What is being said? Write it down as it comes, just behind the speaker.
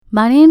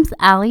My name's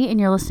Allie,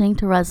 and you're listening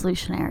to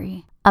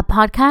Resolutionary, a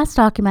podcast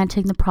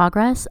documenting the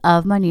progress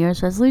of my New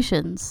Year's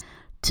resolutions.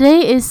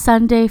 Today is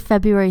Sunday,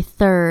 February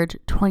 3rd,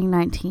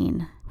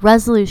 2019.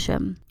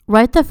 Resolution: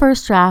 write the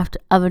first draft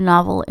of a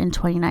novel in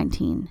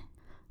 2019.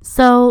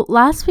 So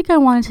last week I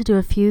wanted to do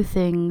a few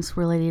things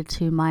related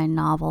to my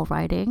novel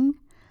writing.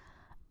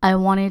 I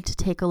wanted to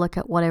take a look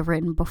at what I've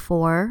written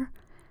before.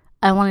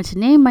 I wanted to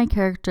name my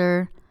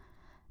character,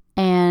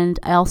 and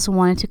I also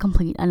wanted to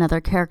complete another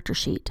character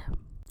sheet.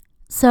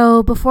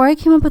 So before I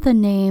came up with a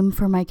name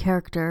for my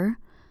character,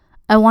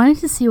 I wanted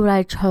to see what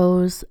I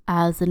chose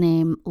as the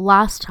name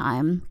last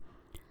time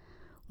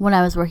when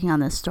I was working on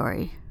this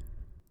story.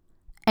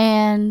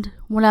 And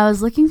when I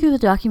was looking through the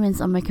documents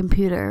on my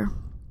computer,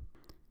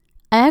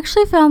 I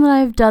actually found that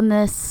I've done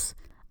this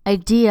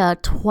idea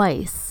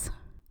twice.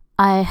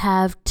 I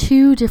have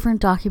 2 different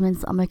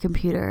documents on my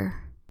computer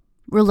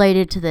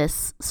related to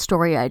this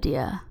story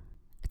idea.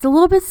 It's a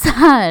little bit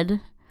sad.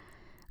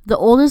 The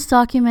oldest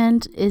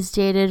document is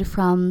dated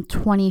from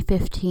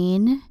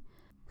 2015,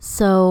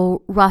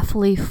 so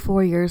roughly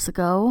 4 years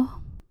ago.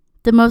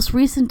 The most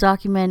recent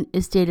document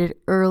is dated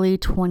early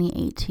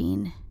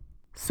 2018,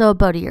 so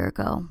about a year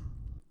ago.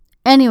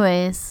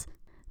 Anyways,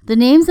 the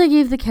names I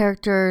gave the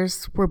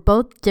characters were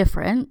both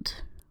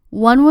different.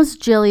 One was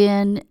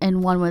Jillian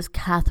and one was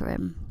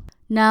Catherine.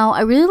 Now,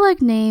 I really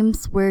like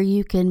names where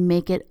you can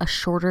make it a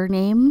shorter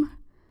name,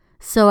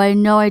 so I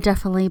know I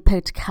definitely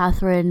picked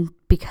Catherine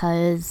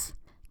because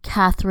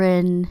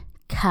Catherine,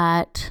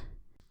 Kat,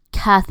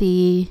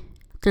 Kathy,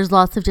 there's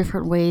lots of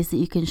different ways that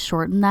you can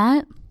shorten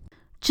that.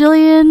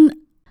 Jillian,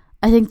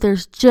 I think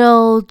there's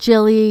Jill,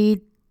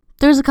 Jilly,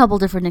 there's a couple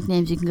different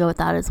nicknames you can go with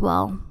that as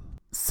well.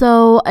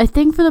 So I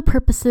think for the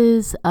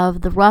purposes of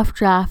the rough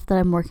draft that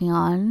I'm working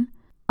on,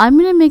 I'm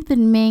going to make the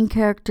main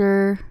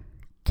character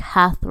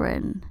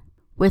Catherine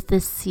with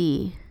this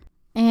C.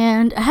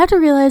 And I had to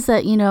realize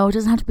that, it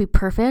doesn't have to be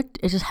perfect,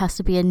 it just has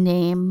to be a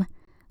name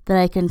that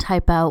I can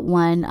type out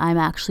when I'm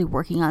actually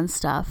working on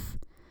stuff.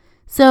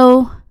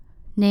 So,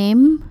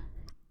 name,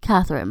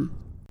 Catherine.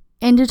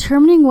 In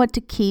determining what to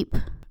keep,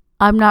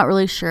 I'm not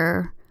really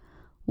sure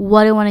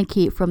what I want to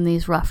keep from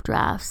these rough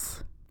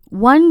drafts.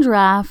 One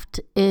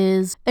draft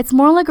it's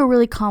more like a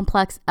really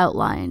complex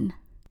outline.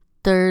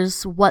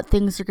 There's what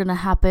things are going to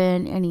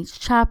happen in each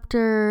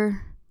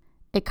chapter.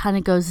 It kind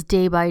of goes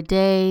day by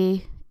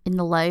day in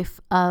the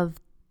life of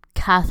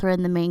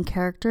Catherine, the main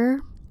character.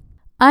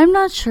 I'm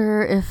not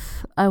sure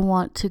if I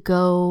want to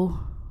go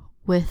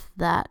with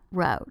that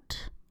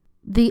route.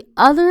 The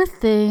other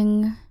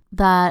thing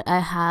that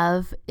I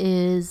have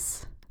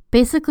is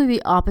basically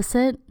the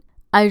opposite.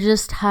 I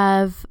just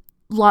have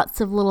lots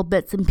of little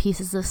bits and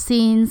pieces of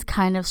scenes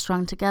kind of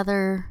strung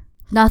together.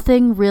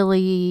 Nothing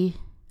really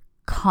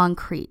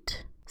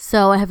concrete.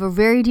 So I have a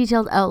very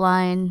detailed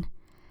outline,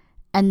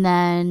 and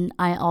then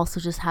I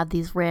also just have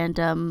these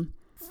random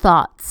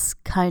thoughts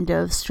kind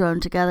of strewn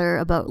together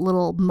about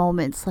little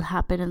moments that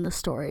happen in the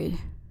story.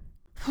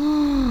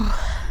 I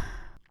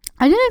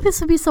didn't think this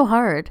would be so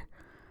hard.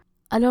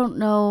 I don't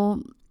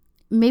know.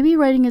 Maybe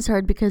writing is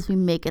hard because we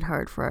make it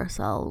hard for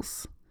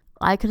ourselves.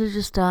 I could have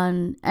just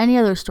done any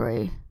other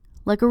story,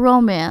 like a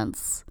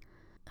romance.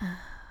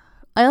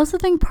 I also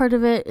think part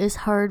of it is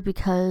hard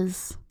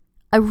because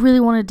I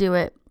really want to do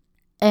it.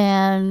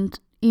 And,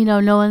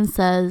 no one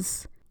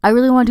says, I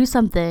really want to do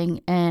something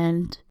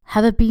and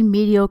have it be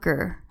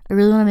mediocre. I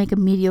really want to make a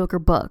mediocre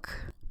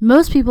book.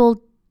 Most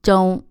people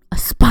don't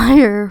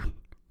aspire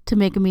to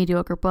make a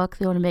mediocre book.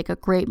 They want to make a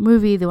great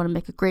movie. They want to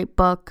make a great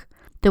book.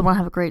 They want to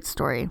have a great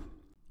story.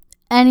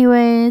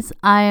 Anyways,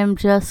 I am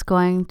just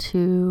going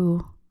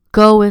to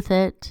go with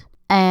it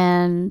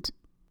and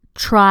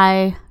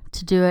try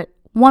to do it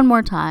one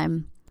more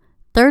time.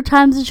 3rd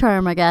time's a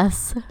charm, I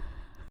guess.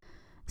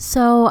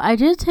 So I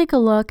did take a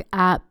look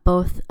at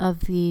both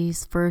of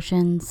these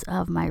versions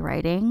of my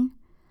writing.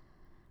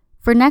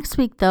 For next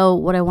week, though,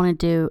 what I want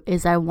to do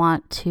is I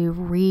want to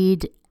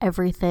read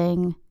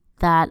everything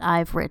that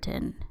I've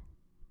written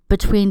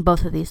between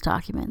both of these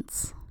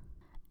documents.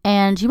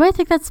 And you might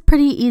think that's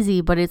pretty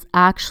easy, but it's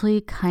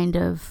actually kind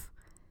of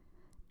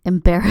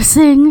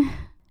embarrassing.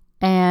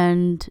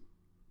 And,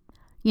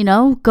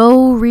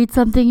 go read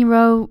something you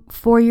wrote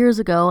 4 years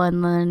ago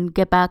and then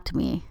get back to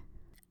me.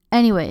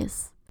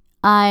 Anyways,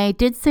 I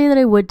did say that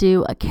I would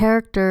do a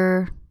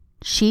character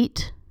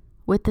sheet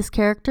with this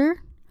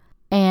character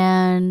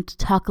and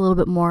talk a little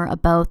bit more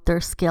about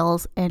their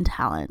skills and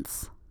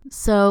talents.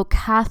 So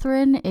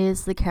Catherine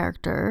is the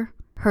character.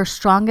 Her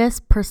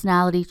strongest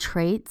personality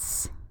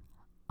traits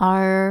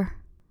are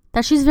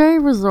that she's very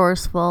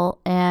resourceful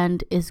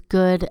and is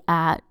good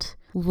at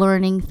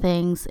learning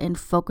things and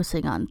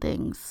focusing on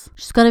things.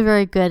 She's got a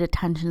very good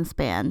attention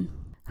span.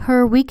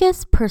 Her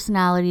weakest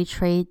personality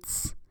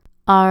traits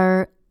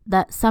are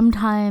that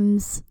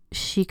sometimes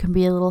she can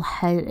be a little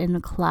head in the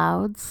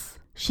clouds.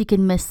 She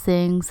can miss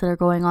things that are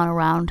going on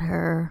around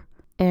her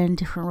in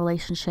different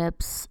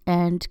relationships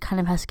and kind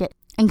of has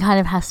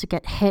to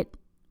get hit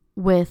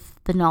with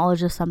the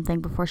knowledge of something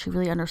before she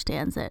really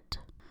understands it.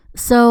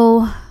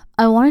 So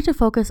I wanted to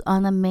focus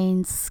on the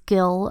main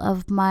skill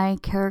of my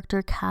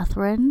character,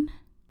 Catherine.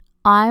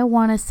 I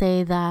want to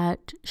say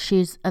that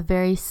she's a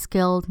very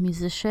skilled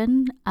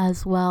musician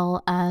as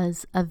well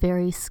as a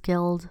very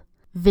skilled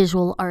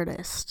visual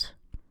artist.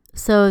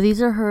 So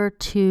these are her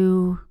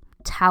two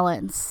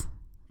talents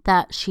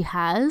that she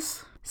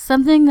has.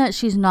 Something that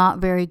she's not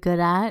very good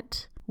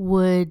at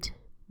would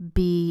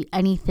be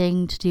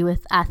anything to do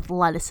with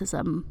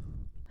athleticism.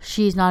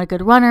 She's not a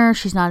good runner.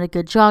 She's not a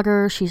good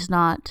jogger. She's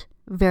not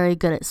very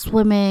good at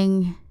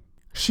swimming.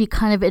 She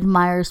kind of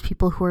admires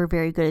people who are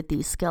very good at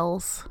these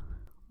skills.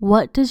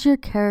 What does your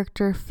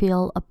character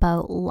feel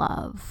about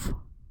love?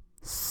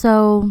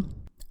 So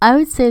I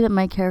would say that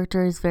my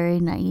character is very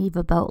naive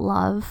about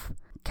love.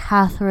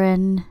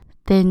 Catherine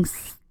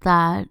thinks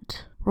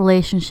that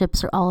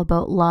relationships are all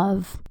about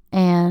love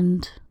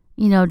and,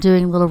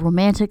 doing little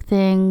romantic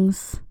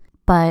things.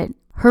 But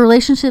her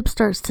relationship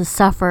starts to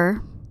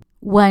suffer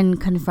when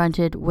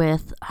confronted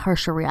with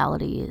harsher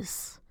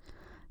realities.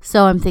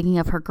 So I'm thinking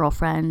of her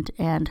girlfriend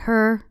and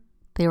her.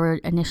 They were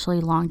initially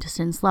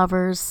long-distance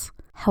lovers.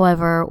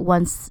 However,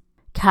 once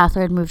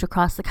Catherine moved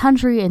across the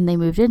country and they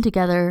moved in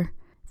together,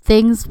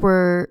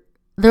 the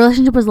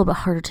relationship was a little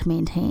bit harder to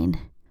maintain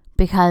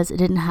because it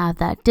didn't have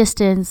that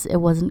distance. It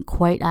wasn't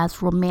quite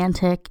as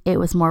romantic. It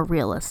was more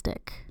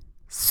realistic.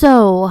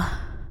 So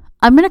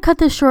I'm going to cut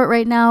this short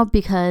right now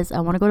because I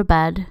want to go to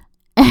bed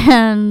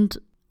and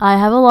I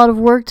have a lot of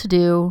work to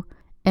do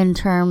in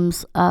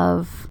terms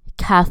of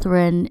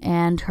Catherine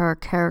and her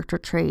character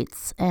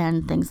traits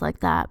and things like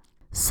that.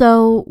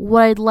 So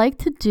what I'd like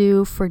to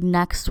do for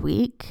next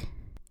week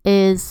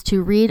is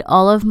to read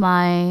all of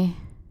my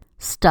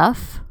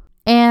stuff,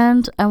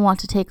 and I want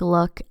to take a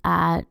look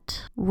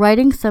at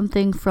writing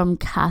something from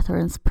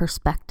Catherine's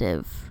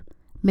perspective.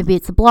 Maybe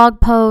it's a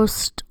blog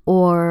post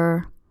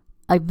or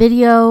a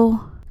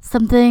video,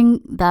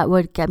 something that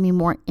would get me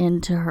more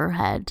into her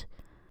head.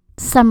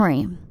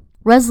 Summary.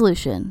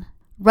 Resolution.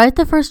 Write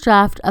the first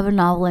draft of a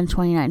novel in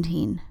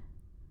 2019.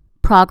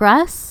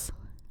 Progress.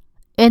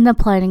 In the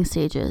planning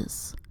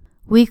stages.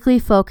 Weekly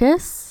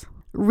focus.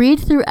 Read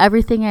through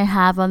everything I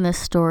have on this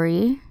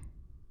story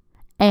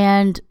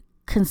and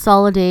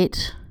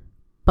consolidate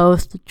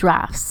both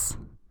drafts.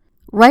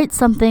 Write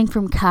something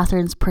from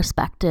Catherine's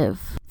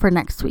perspective for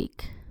next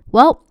week.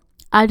 Well,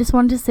 I just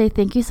wanted to say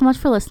thank you so much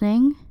for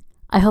listening.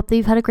 I hope that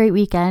you've had a great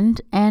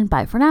weekend, and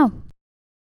bye for now.